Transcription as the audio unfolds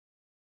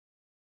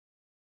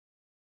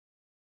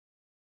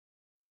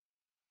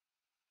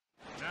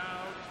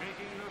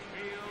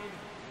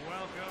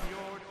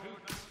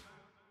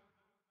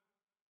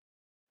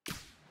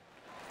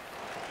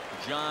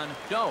John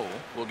Doe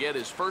will get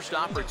his first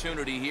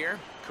opportunity here,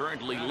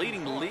 currently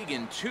leading the league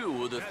in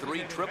 2 of the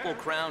 3 Triple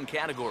Crown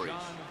categories.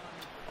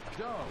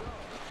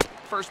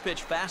 First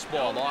pitch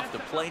fastball off the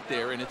plate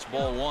there, and it's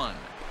ball 1. Hey,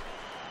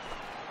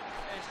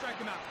 strike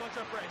him out. Clutch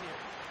up right here.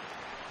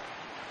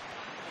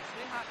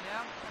 Stay hot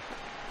now.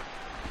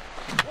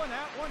 1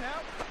 out, 1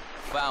 out.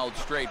 Fouled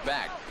straight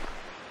back.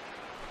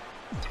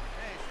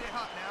 Hey, stay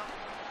hot now.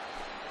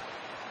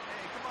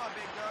 Hey, come on,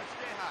 big dog.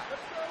 Stay hot.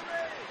 Let's go,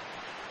 Ray.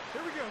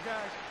 Here we go,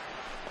 guys.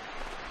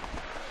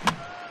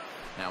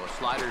 Now a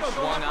slider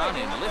swung on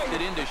and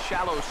lifted into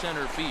shallow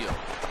center field.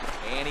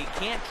 And he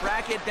can't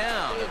track it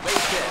down. A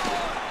base hit.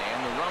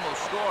 And the run will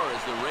score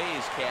as the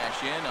Rays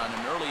cash in on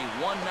an early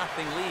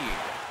 1-0 lead.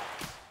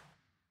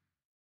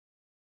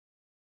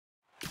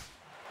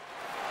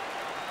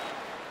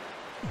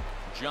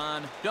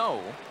 John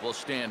Doe will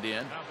stand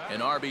in. An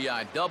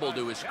RBI double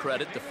to his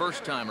credit the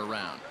first time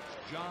around.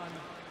 John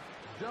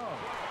Doe.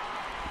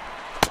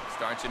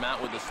 Starts him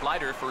out with a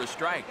slider for a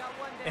strike.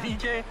 And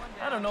EJ,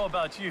 I don't know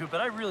about you, but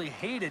I really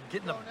hated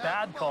getting a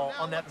bad call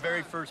on that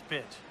very first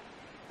pitch.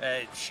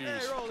 Hey,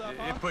 jeez.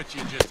 It puts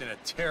you just in a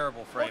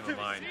terrible frame of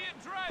mind.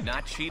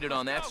 Not cheated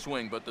on that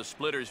swing, but the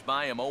splitters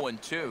by him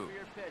 0-2. Here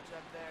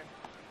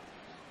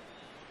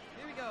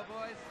we go,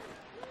 boys.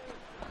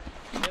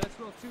 Yeah, let's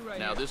roll 2 right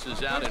Now here. this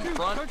is out in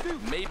front.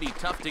 Maybe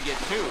tough to get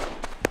to.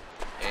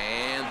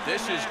 And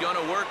this is going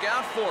to work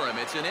out for him.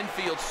 It's an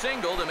infield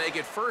single to make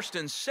it first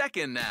and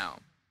second now.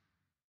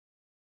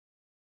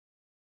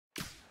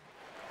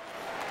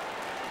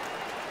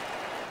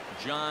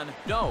 John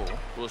Doe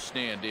will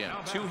stand in.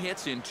 2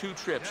 hits in 2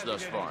 trips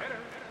thus far.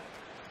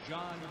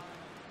 John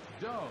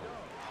Doe.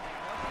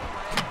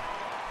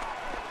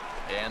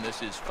 And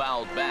this is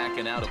fouled back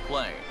and out of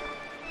play.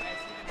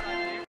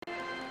 Hey,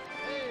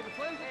 the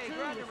play's at 2.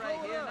 Grind it right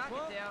here. Knock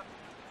it down.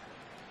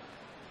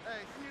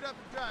 Hey, speed up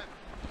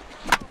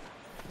and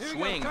drive.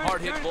 Swing, hard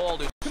hit ball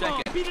to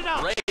second. Beat it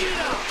out.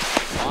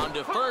 Rays on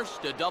to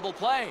first, a double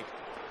play.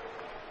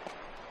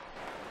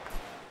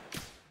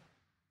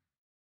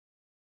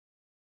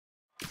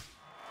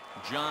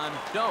 John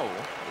Doe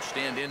will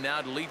stand in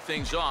now to lead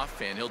things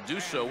off, and he'll do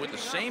so with the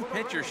same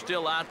pitcher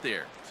still out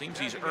there. Seems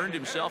he's earned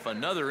himself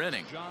another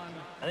inning.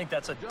 I think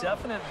that's a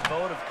definite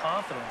vote of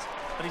confidence,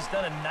 but he's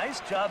done a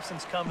nice job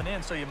since coming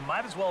in, so you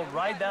might as well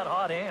ride that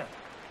hot hand.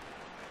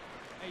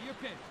 Hey, your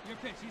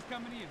pitch. He's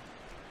coming in.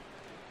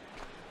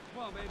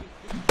 Come on, baby.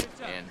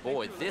 And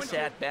boy, this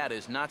at-bat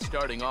is not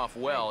starting off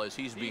well as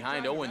he's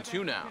behind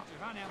 0-2 now.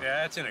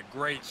 Yeah, that's in a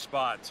great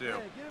spot, too.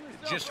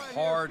 Just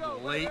hard,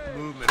 late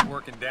movement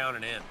working down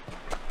and in.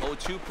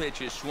 0-2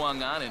 pitch is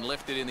swung on and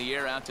lifted in the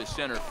air out to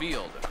center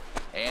field.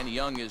 And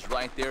Young is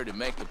right there to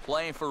make the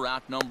play for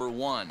out number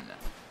 1.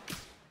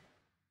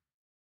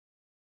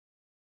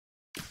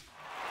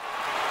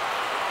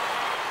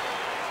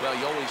 Well,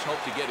 you always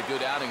hope to get a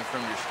good outing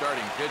from your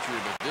starting pitcher,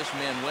 but this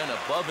man went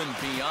above and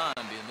beyond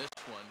in this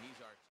one.